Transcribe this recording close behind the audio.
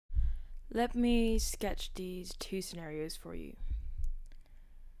Let me sketch these two scenarios for you.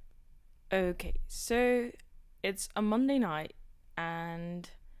 Okay, so it's a Monday night and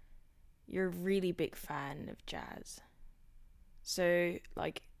you're a really big fan of jazz. So,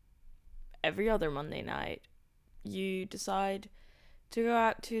 like every other Monday night, you decide to go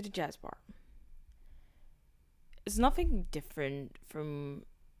out to the jazz bar. It's nothing different from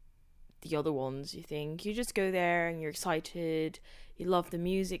the other ones, you think. You just go there and you're excited, you love the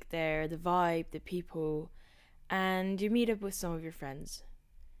music there, the vibe, the people, and you meet up with some of your friends.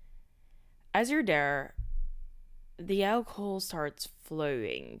 As you're there, the alcohol starts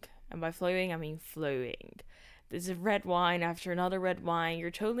flowing. And by flowing, I mean flowing. There's a red wine after another red wine.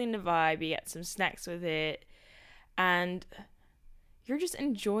 You're totally in the vibe. You get some snacks with it. And you're just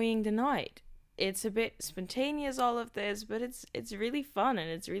enjoying the night. It's a bit spontaneous, all of this, but it's really fun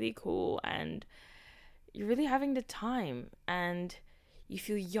and it's really cool. And you're really having the time. And you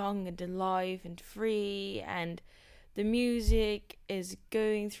feel young and alive and free. And the music is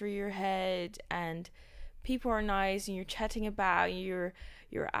going through your head. And people are nice and you're chatting about you're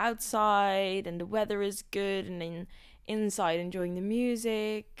outside and the weather is good and then inside enjoying the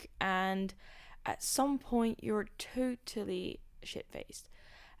music, and at some point you're totally shit-faced,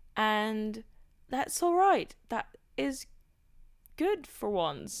 and that's all right. That is good for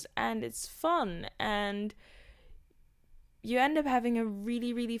once and it's fun, and you end up having a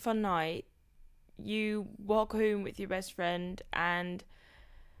really really fun night. You walk home with your best friend and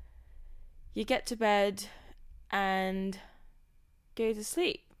you get to bed and go to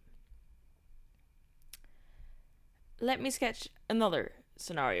sleep. Let me sketch another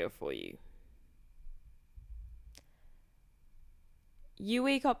scenario for you. You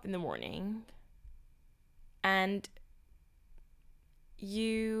wake up in the morning and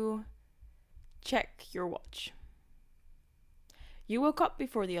you check your watch. You woke up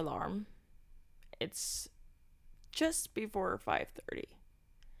before the alarm. It's just before 5:30.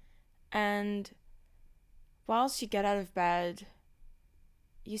 And whilst you get out of bed,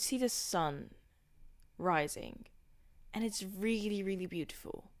 you see the sun rising. And it's really, really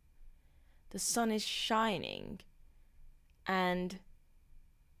beautiful. The sun is shining. And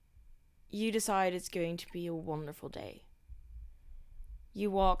you decide it's going to be a wonderful day.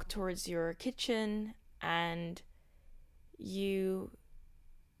 You walk towards your kitchen and you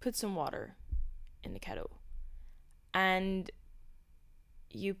put some water in the kettle. And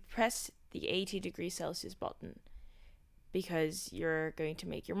you press the 80 Celsius button because you're going to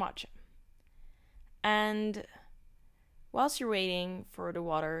make your matcha. And whilst you're waiting for the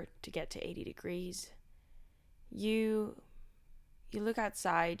water to get to 80 degrees, you look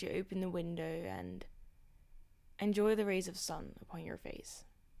outside, you open the window and enjoy the rays of sun upon your face.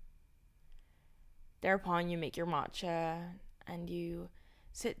 Thereupon you make your matcha and you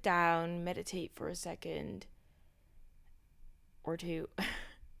sit down, meditate for a second or two,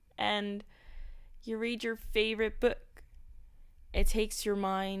 and you read your favorite book. It takes your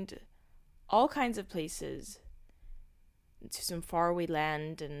mind all kinds of places, to some faraway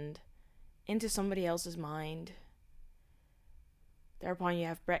land and into somebody else's mind. Thereupon you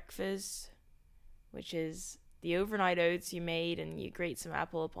have breakfast, which is the overnight oats you made, and you grate some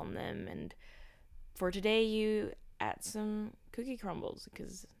apple upon them, and for today you add some cookie crumbles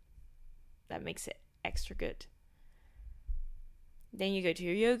because that makes it extra good. Then you go to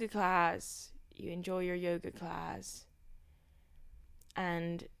your yoga class, you enjoy your yoga class,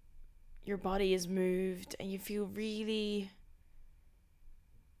 and your body is moved and you feel really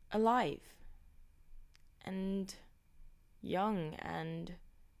alive and young and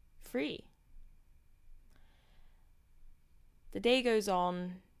free. The day goes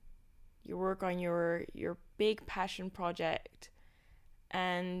on, you work on your big passion project,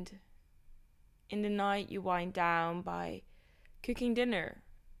 and in the night you wind down by cooking dinner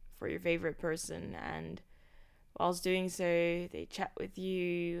for your favorite person, and whilst doing so they chat with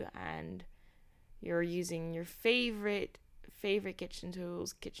you and you're using your favorite kitchen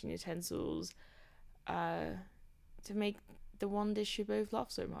tools, kitchen utensils, to make the one dish you both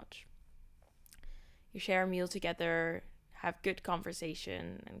love so much. You share a meal together, have good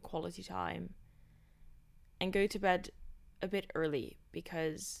conversation and quality time, and go to bed a bit early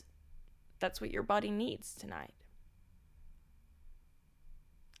because that's what your body needs tonight.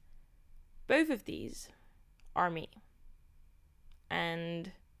 Both of these are me.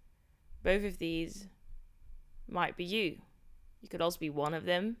 And both of these might be you. You could also be one of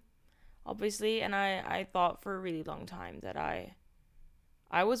them, obviously, and I thought for a really long time that I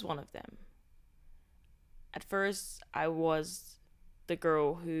was one of them. At first, I was the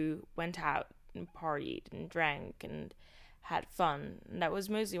girl who went out and partied and drank and had fun. And that was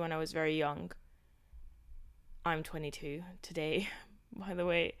mostly when I was very young. I'm 22 today, by the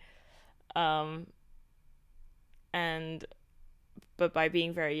way. Um, and but by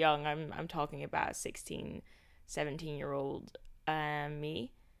being very young, I'm talking about 16, 17-year-old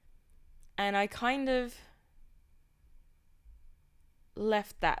me. And I kind of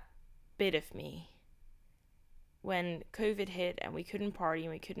left that bit of me when COVID hit and we couldn't party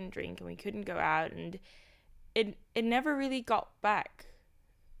and we couldn't drink and we couldn't go out, and it never really got back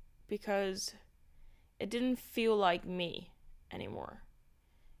because it didn't feel like me anymore.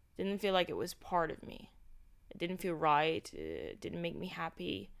 It didn't feel like it was part of me. It didn't feel right. It didn't make me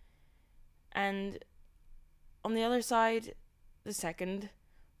happy. And on the other side, the second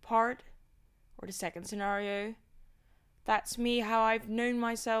part, or the second scenario, that's me how I've known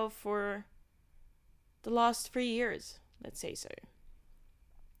myself for the last 3 years, let's say so.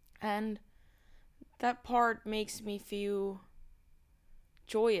 And that part makes me feel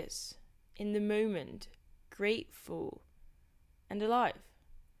joyous, in the moment, grateful, and alive.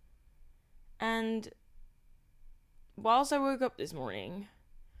 And whilst I woke up this morning,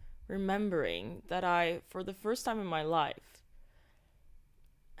 remembering that I, for the first time in my life,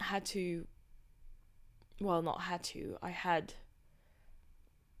 I had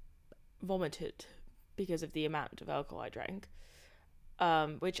vomited because of the amount of alcohol I drank,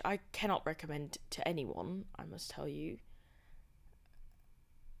 which I cannot recommend to anyone, I must tell you.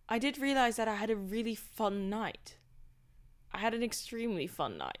 I did realize that I had a really fun night. I had an extremely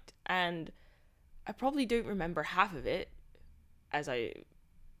fun night, and I probably don't remember half of it, as I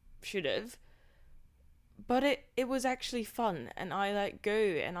should have, but it was actually fun, and I let go,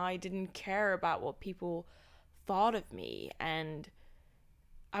 and I didn't care about what people thought of me, and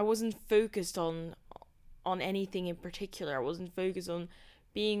I wasn't focused on anything in particular. I wasn't focused on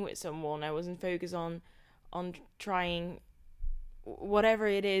being with someone. I wasn't focused on trying whatever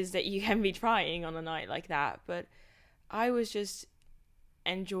it is that you can be trying on a night like that, but I was just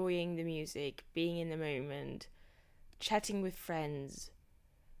enjoying the music, being in the moment, chatting with friends,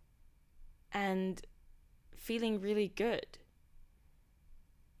 and feeling really good.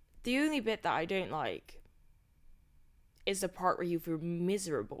 The only bit that I don't like is the part where you feel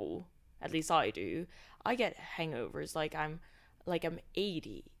miserable. At least I do. I get hangovers like I'm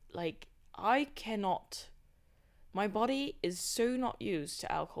 80. Like, I cannot. My body is so not used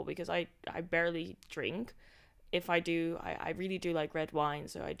to alcohol because I barely drink. If I do, I really do like red wine,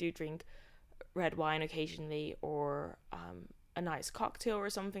 so I do drink red wine occasionally, or a nice cocktail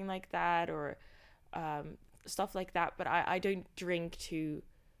or something like that, or stuff like that. But I don't drink to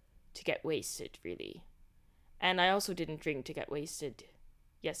get wasted, really. And I also didn't drink to get wasted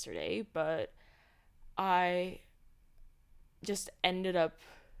yesterday, but I just ended up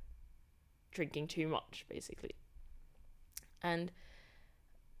drinking too much, basically. And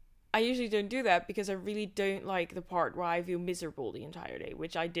I usually don't do that because I really don't like the part where I feel miserable the entire day,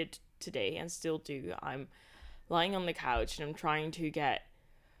 which I did today and still do. I'm lying on the couch and I'm trying to get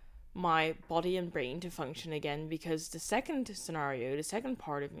my body and brain to function again, because the second scenario, the second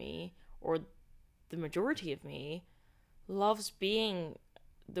part of me, or the majority of me, loves being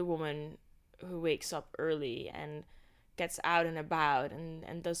the woman who wakes up early and gets out and about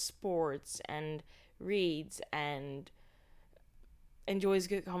and does sports and reads and enjoys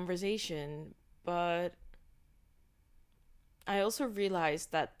good conversation. But I also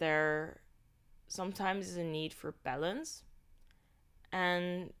realized that there sometimes is a need for balance,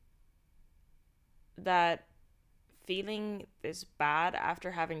 and that feeling this bad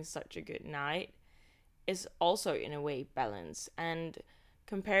after having such a good night is also in a way balance. And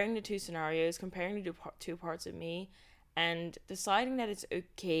comparing the two scenarios, comparing the two parts of me, and deciding that it's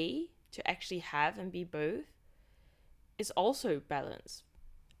okay to actually have and be both is also balance.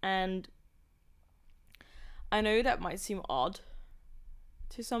 And I know that might seem odd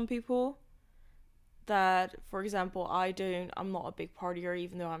to some people, that, for example, I'm not a big partier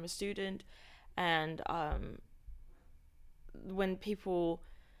even though I'm a student, and when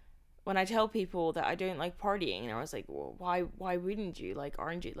I tell people that I don't like partying, and I was like, well, why wouldn't you? Like,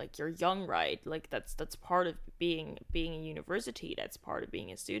 aren't you, like, you're young, right? Like, that's part of being in university, that's part of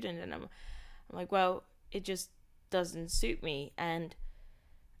being a student. And I'm like, well, it just doesn't suit me. And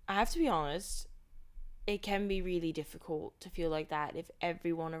I have to be honest, it can be really difficult to feel like that if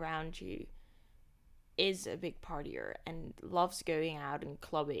everyone around you is a big partier and loves going out and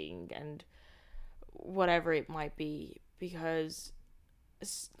clubbing and whatever it might be, because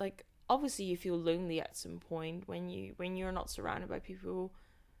it's like, obviously you feel lonely at some point when you're not surrounded by people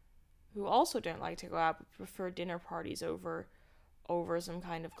who also don't like to go out but prefer dinner parties over some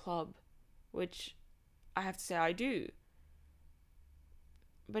kind of club, which I have to say I do.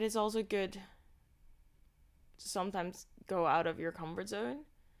 but it's also good to sometimes go out of your comfort zone.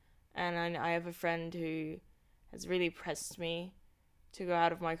 And I have a friend who has really pressed me to go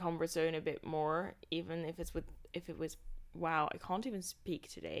out of my comfort zone a bit more, even if it was wow, I can't even speak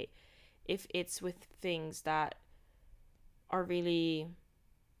today. If it's with things that are really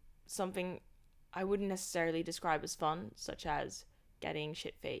something I wouldn't necessarily describe as fun, such as getting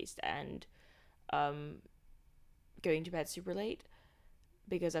shit-faced and going to bed super late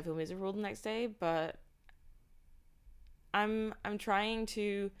because I feel miserable the next day. But I'm trying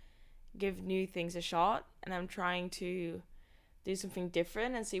to give new things a shot, and I'm trying to do something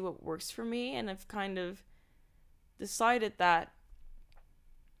different and see what works for me. And I've kind of decided that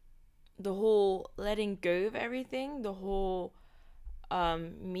the whole letting go of everything, the whole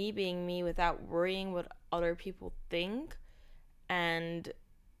me being me without worrying what other people think, and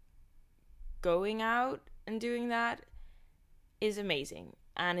going out and doing that is amazing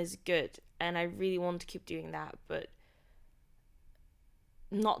and is good. And I really want to keep doing that, but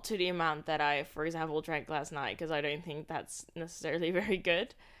not to the amount that I, for example, drank last night, because I don't think that's necessarily very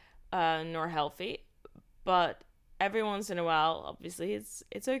good, nor healthy. But every once in a while, obviously,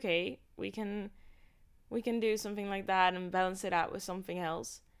 it's okay. We can do something like that and balance it out with something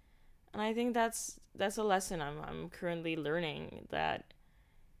else. And I think that's a lesson I'm currently learning, that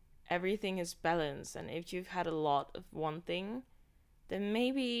everything is balanced. And if you've had a lot of one thing, then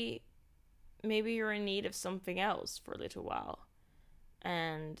maybe you're in need of something else for a little while.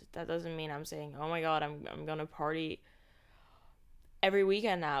 And that doesn't mean I'm saying, oh my god, I'm gonna party every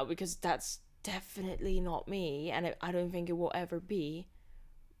weekend now, because that's definitely not me, and I don't think it will ever be.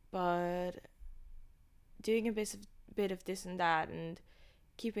 But doing a bit of this and that, and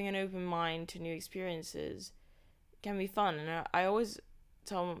keeping an open mind to new experiences can be fun. And I always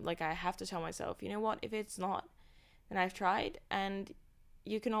I have to tell myself, you know what, if it's not, then I've tried, and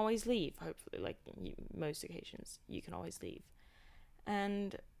you can always leave. Hopefully, most occasions, you can always leave.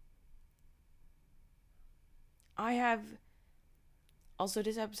 And I have also,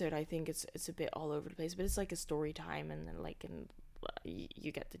 this episode, I think it's a bit all over the place, but it's like a story time, and then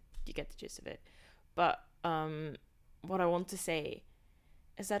you get the gist of it. But what I want to say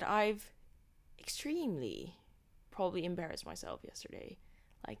is that I've extremely probably embarrassed myself yesterday,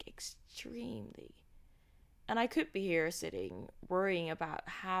 extremely. And I could be here sitting worrying about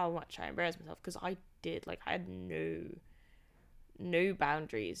how much I embarrassed myself, because I did. I had no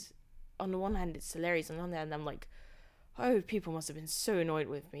boundaries. On the one hand, it's hilarious, and on the other hand, I'm like, oh, people must have been so annoyed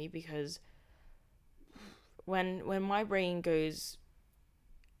with me, because when my brain goes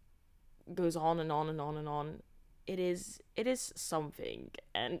on and on and on and on, it is something.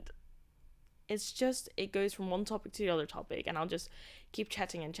 And it's just, it goes from one topic to the other topic, and I'll just keep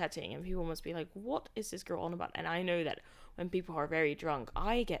chatting, and people must be like, what is this girl on about? And I know that when people are very drunk,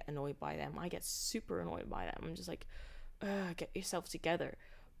 I get annoyed by them. I get super annoyed by them. I'm just like, get yourself together.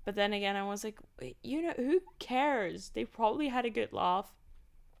 But then again, I was like, who cares? They probably had a good laugh.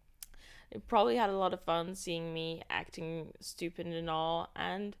 They probably had a lot of fun seeing me acting stupid and all,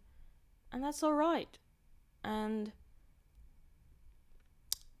 and that's all right. And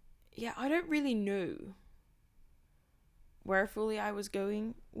yeah, I don't really know where fully I was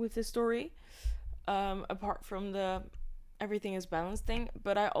going with the story, apart from the everything is balanced thing.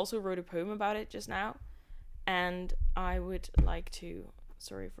 But I also wrote a poem about it just now, and I would like to,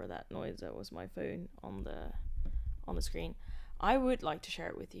 sorry for that noise, that was my phone on the screen. I would like to share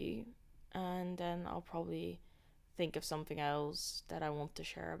it with you, and then I'll probably think of something else that I want to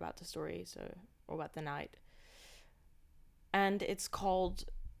share about the story, or about the night. And it's called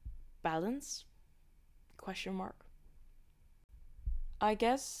Balance? ? I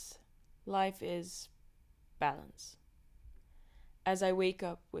guess life is balance. As I wake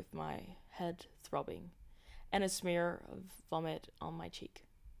up with my head throbbing and a smear of vomit on my cheek,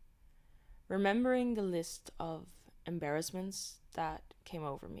 remembering the list of embarrassments that came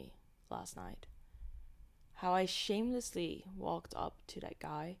over me last night. How I shamelessly walked up to that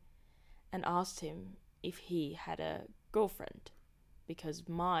guy and asked him if he had a girlfriend, because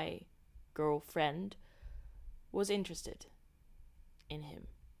my girlfriend was interested in him.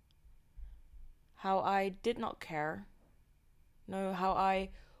 How I did not care. No, how I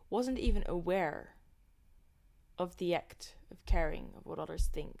wasn't even aware of the act of caring of what others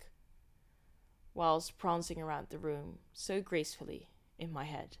think, whilst prancing around the room so gracefully in my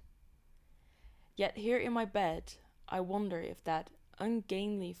head. Yet here in my bed, I wonder if that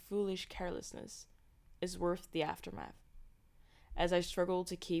ungainly foolish carelessness is worth the aftermath, as I struggle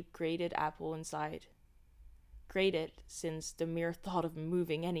to keep grated apple inside. Grated, since the mere thought of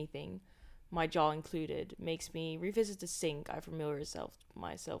moving anything my jaw included, makes me revisit the sink I familiarized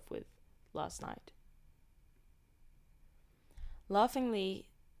myself with last night. Laughingly,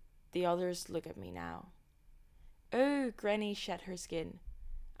 the others look at me now. Oh, Granny shed her skin.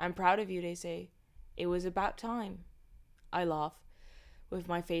 I'm proud of you, they say. It was about time. I laugh, with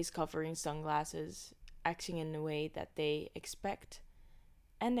my face covering sunglasses, acting in a way that they expect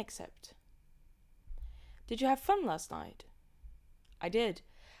and accept. Did you have fun last night? I did.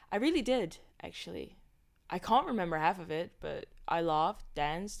 I really did, actually. I can't remember half of it, but I laughed,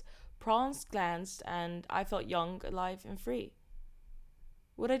 danced, pranced, glanced, and I felt young, alive, and free.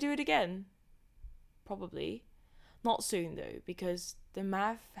 Would I do it again? Probably. Not soon, though, because the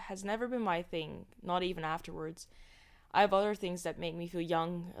math has never been my thing, not even afterwards. I have other things that make me feel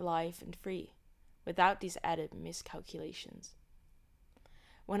young, alive, and free, without these added miscalculations.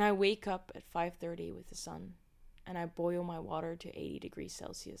 When I wake up at 5:30 with the sun, and I boil my water to 80 degrees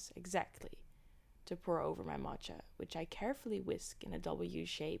Celsius exactly to pour over my matcha, which I carefully whisk in a W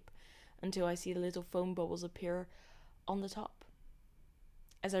shape until I see the little foam bubbles appear on the top.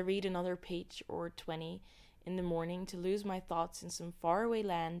 As I read another page or 20 in the morning to lose my thoughts in some faraway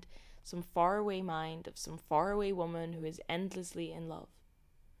land, some faraway mind of some faraway woman who is endlessly in love.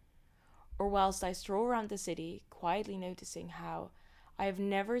 Or whilst I stroll around the city, quietly noticing how I have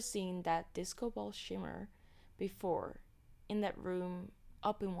never seen that disco ball shimmer before in that room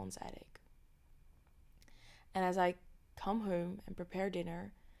up in one's attic. And as I come home and prepare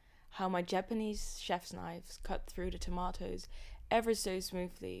dinner, how my Japanese chef's knives cut through the tomatoes ever so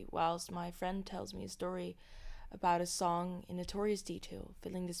smoothly, whilst my friend tells me a story about a song in notorious detail,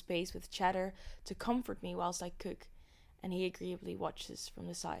 filling the space with chatter to comfort me whilst I cook, and he agreeably watches from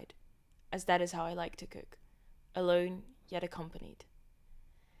the side, as that is how I like to cook, alone yet accompanied.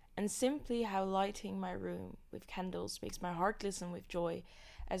 And simply how lighting my room with candles makes my heart glisten with joy,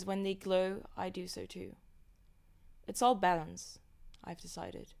 as when they glow, I do so too. It's all balance, I've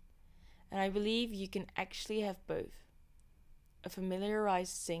decided, and I believe you can actually have both. A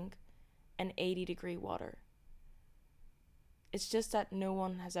familiarized sink and 80-degree water. It's just that no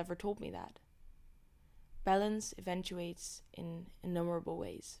one has ever told me that. Balance eventuates in innumerable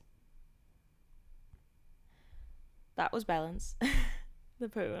ways. That was Balance, the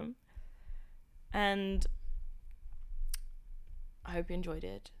poem. And I hope you enjoyed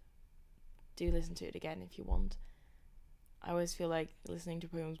it. Do listen to it again if you want. I always feel like listening to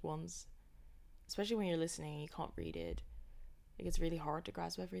poems once, especially when you're listening and you can't read it, it's really hard to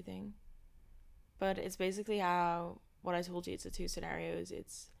grasp everything. But it's basically how, what I told you, it's the two scenarios.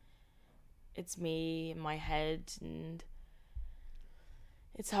 It's me in my head, and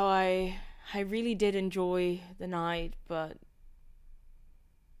it's how I really did enjoy the night, but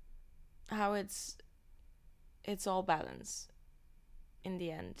how it's all balance in the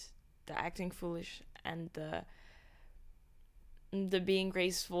end. The acting foolish and the being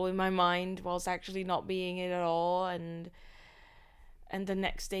graceful in my mind whilst actually not being it at all, and the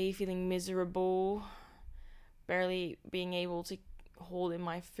next day feeling miserable, barely being able to hold in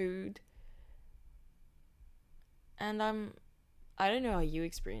my food. And I don't know how you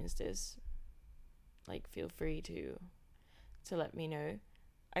experience this. Like, feel free to let me know.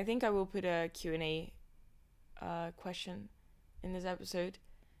 I think I will put a Q&A question in this episode,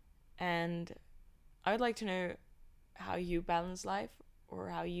 and I would like to know how you balance life, or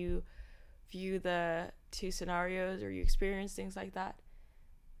how you view the two scenarios, or you experience things like that.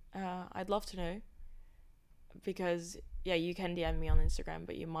 I'd love to know, because yeah, you can DM me on Instagram,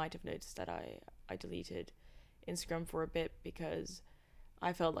 but you might have noticed that I deleted Instagram for a bit because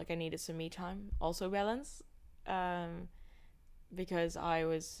I felt like I needed some me time, also balance, because I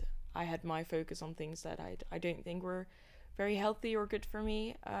had my focus on things that I don't think were very healthy or good for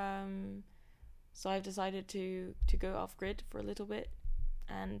me, so I've decided to go off grid for a little bit,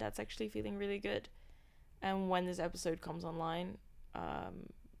 and that's actually feeling really good. And when this episode comes online,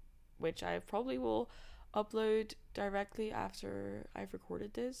 which I probably will upload directly after I've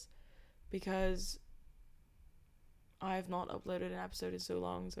recorded this, because I've not uploaded an episode in so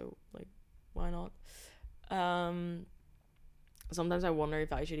long, so like, why not? Sometimes I wonder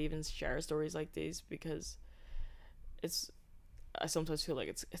if I should even share stories like these, because I sometimes feel like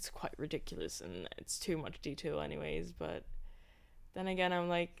it's quite ridiculous and it's too much detail anyways, but then again, I'm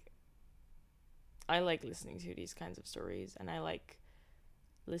like, I like listening to these kinds of stories, and I like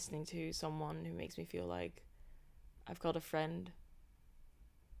listening to someone who makes me feel like I've got a friend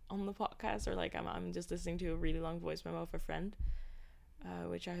on the podcast, or like I'm just listening to a really long voice memo of a friend,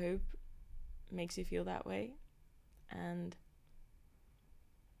 which I hope makes you feel that way. And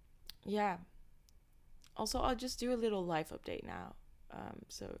yeah, also I'll just do a little life update now.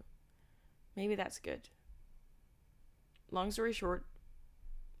 So maybe that's good. Long story short,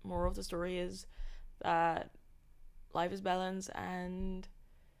 moral of the story is that life is balanced and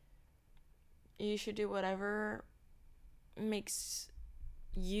you should do whatever makes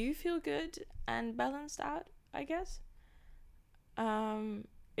you feel good and balanced out, I guess.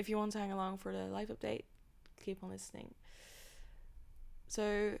 If you want to hang along for the life update, keep on listening.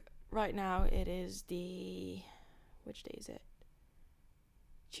 So right now it is which day is it?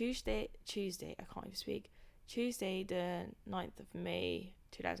 Tuesday, I can't even speak. Tuesday the 9th of May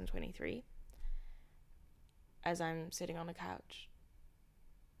 2023, as I'm sitting on the couch,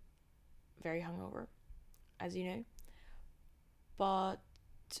 very hungover, as you know. But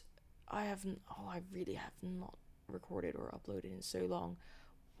I really have not recorded or uploaded in so long.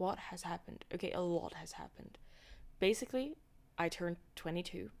 What has happened? Okay, a lot has happened. Basically, I turned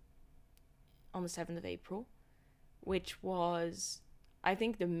 22 on the 7th of April, which was, I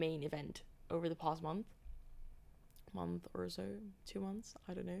think, the main event over the past month or so, 2 months,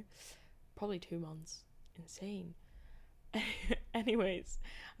 I don't know, probably 2 months. Insane. Anyways,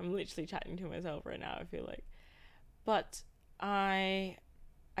 I'm literally chatting to myself right now, I feel like. But I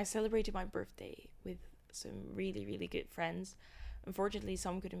celebrated my birthday with some really, really good friends. Unfortunately,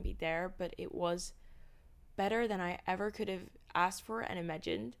 some couldn't be there, but it was better than I ever could have asked for and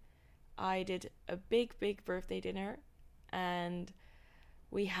imagined. I did a big, big birthday dinner, and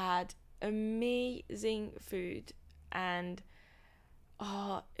we had amazing food, and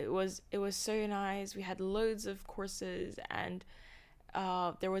it was so nice. We had loads of courses, and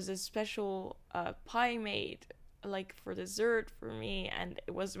there was a special pie made like for dessert for me, and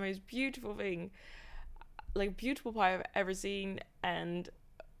it was the most beautiful thing, like beautiful pie I've ever seen. And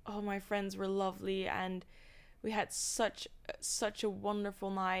my friends were lovely, and we had such a wonderful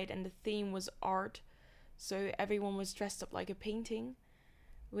night, and the theme was art, so everyone was dressed up like a painting,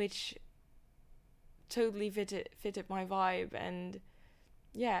 which totally fitted my vibe. And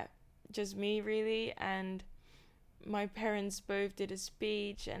yeah, just me really. And my parents both did a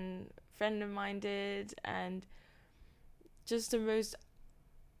speech, and a friend of mine did, and just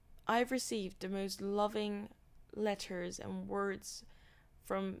I've received the most loving letters and words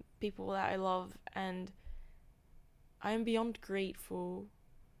from people that I love, and I am beyond grateful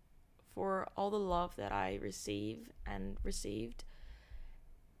for all the love that I receive and received,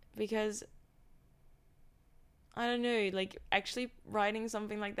 because I don't know, like actually writing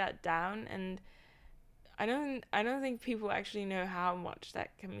something like that down, and I don't think people actually know how much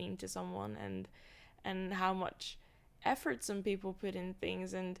that can mean to someone, and how much effort some people put in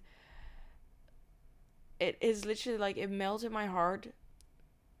things. And it is literally like, it melted my heart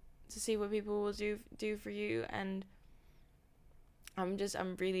to see what people will do for you. And this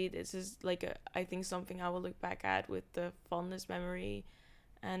is like I think something I will look back at with the fondest memory.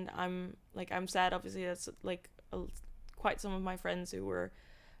 And I'm sad, obviously, that's like quite some of my friends who were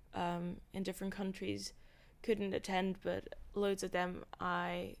in different countries couldn't attend, but loads of them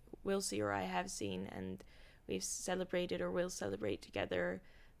I will see or I have seen, and we've celebrated or will celebrate together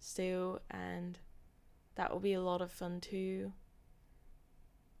still, and that will be a lot of fun too.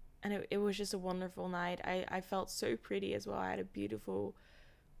 And it was just a wonderful night. I felt so pretty as well. I had a beautiful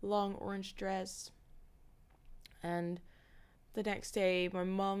long orange dress, and the next day my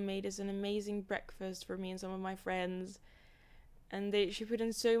mom made us an amazing breakfast for me and some of my friends, and she put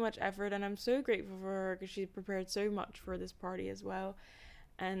in so much effort, and I'm so grateful for her because she prepared so much for this party as well.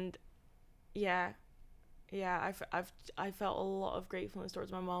 And yeah, I felt a lot of gratefulness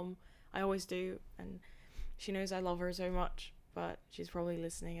towards my mom. I always do, and she knows I love her so much, but she's probably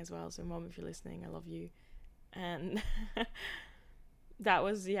listening as well. So mom, if you're listening, I love you. And that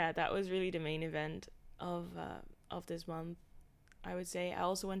was really the main event of this month, I would say. I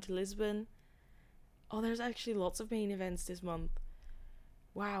also went to Lisbon. Oh, there's actually lots of main events this month.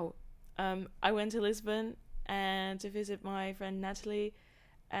 Wow. I went to Lisbon and to visit my friend Natalie,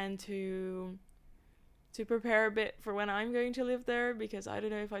 and to prepare a bit for when I'm going to live there, because I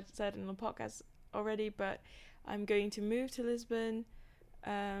don't know if I said it in the podcast already, but I'm going to move to Lisbon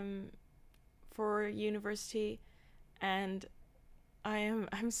for university, and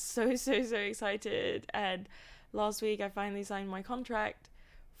I'm so excited. And last week I finally signed my contract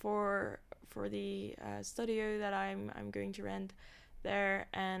for the studio that I'm going to rent there,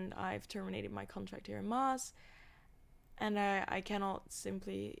 and I've terminated my contract here in Maas, and I cannot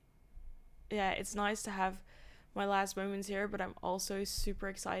simply, it's nice to have my last moments here, but I'm also super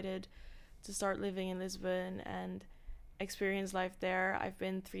excited to start living in Lisbon and experience life there. I've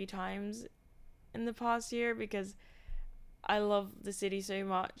been 3 times in the past year because I love the city so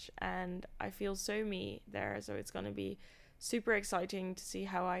much, and I feel so me there, so it's going to be super exciting to see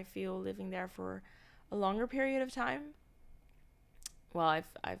how I feel living there for a longer period of time. Well,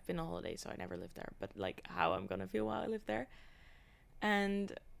 I've been on holiday, so I never lived there, but like how I'm gonna feel while I live there.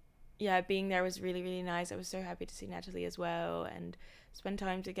 And yeah, being there was really, really nice. I was so happy to see Natalie as well and spend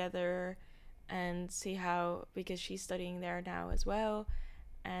time together and see how, because she's studying there now as well.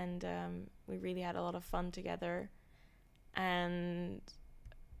 And we really had a lot of fun together. And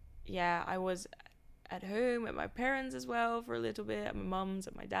yeah, I was at home at my parents as well for a little bit, at my mum's,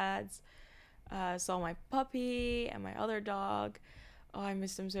 at my dad's. Saw my puppy and my other dog. Oh, I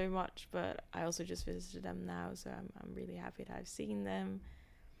missed them so much, but I also just visited them now, so I'm really happy that I've seen them.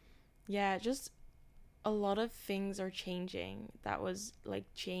 Yeah, just a lot of things are changing. That was like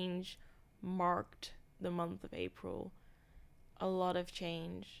change marked the month of April. A lot of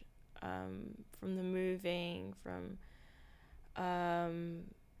change, from the moving, from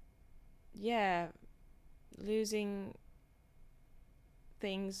yeah, losing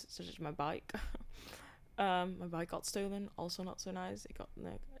things such as my bike. My bike got stolen, also not so nice.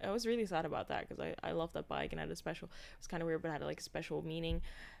 I was really sad about that because I love that bike and had a special, it was kind of weird, but it had like a special meaning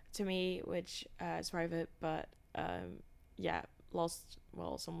to me, which is private. But yeah,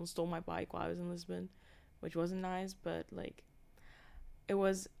 someone stole my bike while I was in Lisbon, which wasn't nice, but like it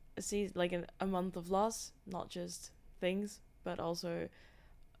was a month of loss, not just things, but also,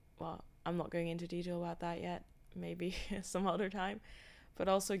 well, I'm not going into detail about that yet, maybe some other time, but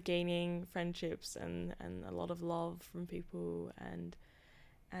also gaining friendships and a lot of love from people, and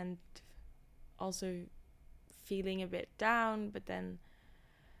also feeling a bit down, but then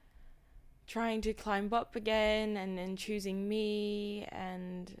trying to climb up again, and then choosing me,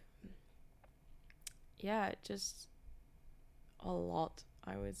 and yeah, just a lot,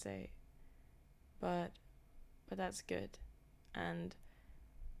 I would say, but that's good. And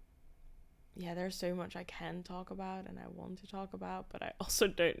yeah, there's so much I can talk about and I want to talk about, but I also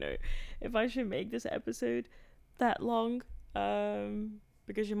don't know if I should make this episode that long,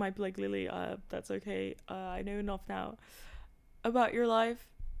 because you might be like, Lily, that's okay, I know enough now about your life.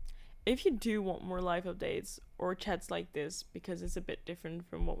 If you do want more life updates or chats like this, because it's a bit different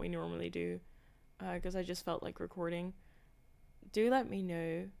from what we normally do, because I just felt like recording, do let me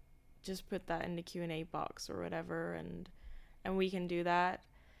know. Just put that in the Q&A box or whatever, and we can do that.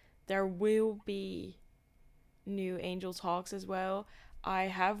 There will be new Angel Talks as well. I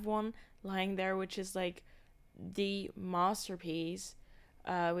have one lying there, which is like the masterpiece,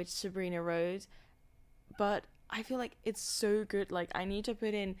 which Sabrina wrote. But I feel like it's so good. Like, I need to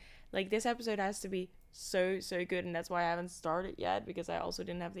put in, like, this episode has to be so good, and that's why I haven't started yet, because I also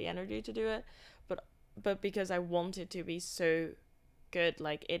didn't have the energy to do it. But because I want it to be so good,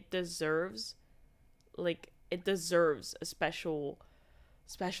 like, it deserves a special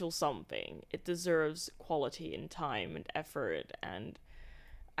something. It deserves quality and time and effort, and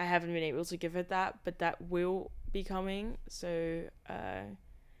I haven't been able to give it that, but that will be coming, so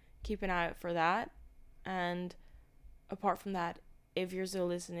keep an eye out for that. And apart from that, if you're still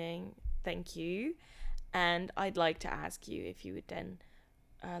listening, thank you. And I'd like to ask you if you would then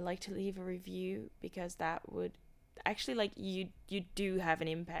like to leave a review, because that would actually, like, you do have an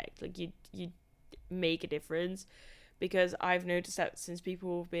impact, like you make a difference, because I've noticed that since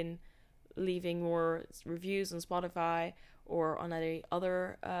people have been leaving more reviews on Spotify or on any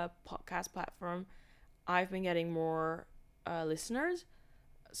other podcast platform, I've been getting more listeners.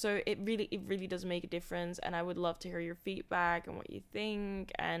 So it really does make a difference, and I would love to hear your feedback and what you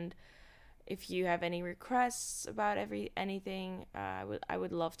think, and if you have any requests about anything, I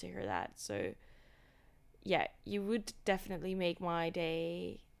would love to hear that. So yeah, you would definitely make my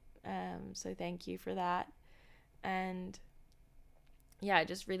day. So thank you for that. And yeah, I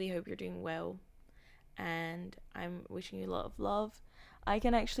just really hope you're doing well, and I'm wishing you a lot of love. I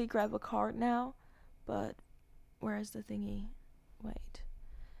can actually grab a card now, but where's the thingy? Wait.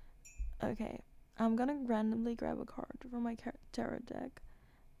 Okay, I'm gonna randomly grab a card from my tarot deck,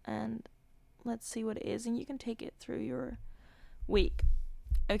 and let's see what it is, and you can take it through your week.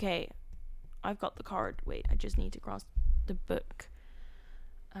 Okay, I've got the card. Wait, I just need to cross the book.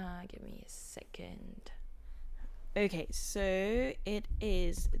 Give me a second. Okay, so it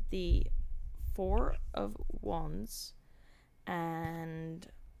is the Four of Wands, and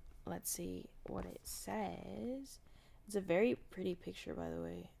let's see what it says. It's a very pretty picture, by the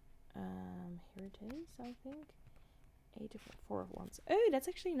way. Here it is, I think. Four of Wands. Oh, that's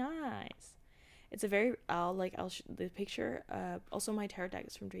actually nice. It's a very, the picture. Also, my tarot deck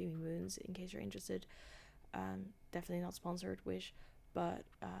is from Dreamy Moons, in case you're interested. Definitely not sponsored, wish, but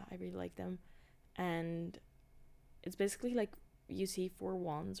I really like them. And it's basically like you see four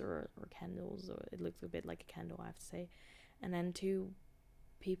wands or candles, or it looks a bit like a candle, I have to say. and then two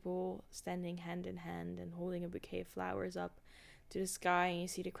people standing hand in hand and holding a bouquet of flowers up to the sky, and you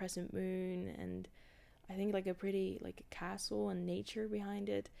see the crescent moon, and I think like a pretty like a castle and nature behind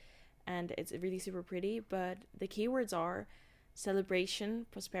it, and it's really super pretty. But the keywords are celebration,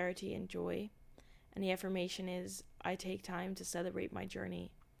 prosperity, and joy. And the affirmation is, I take time to celebrate my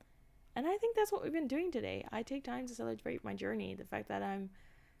journey. And I think that's what we've been doing today. I take time to celebrate my journey. The fact that I'm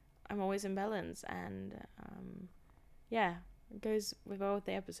always in balance, and yeah, it goes with well with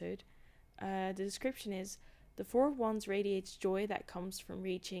the episode. The description is, the Four of Wands radiates joy that comes from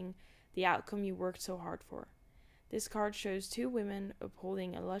reaching the outcome you worked so hard for. This card shows two women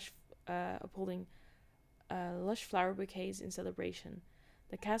upholding lush flower bouquets in celebration,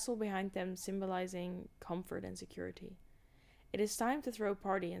 the castle behind them symbolizing comfort and security. It is time to throw a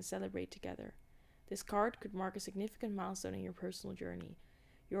party and celebrate together. This card could mark a significant milestone in your personal journey.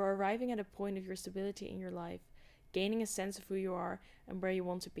 You are arriving at a point of your stability in your life, gaining a sense of who you are and where you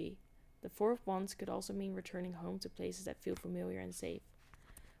want to be. The Four of Wands could also mean returning home to places that feel familiar and safe.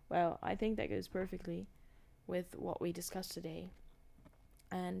 Well, I think that goes perfectly with what we discussed today.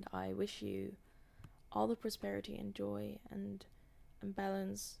 And I wish you all the prosperity and joy and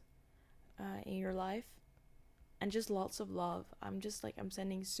balance in your life, and just lots of love. I'm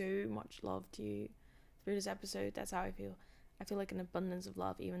sending so much love to you through this episode. That's how I feel. I feel like an abundance of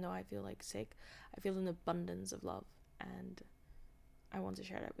love. Even though I feel like sick, I feel an abundance of love, and I want to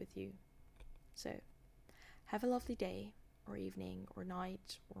share that with you. So have a lovely day or evening or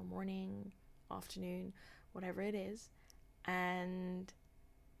night or morning, afternoon, whatever it is. And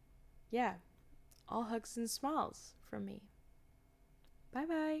yeah, all hugs and smiles from me. Bye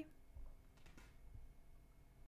bye.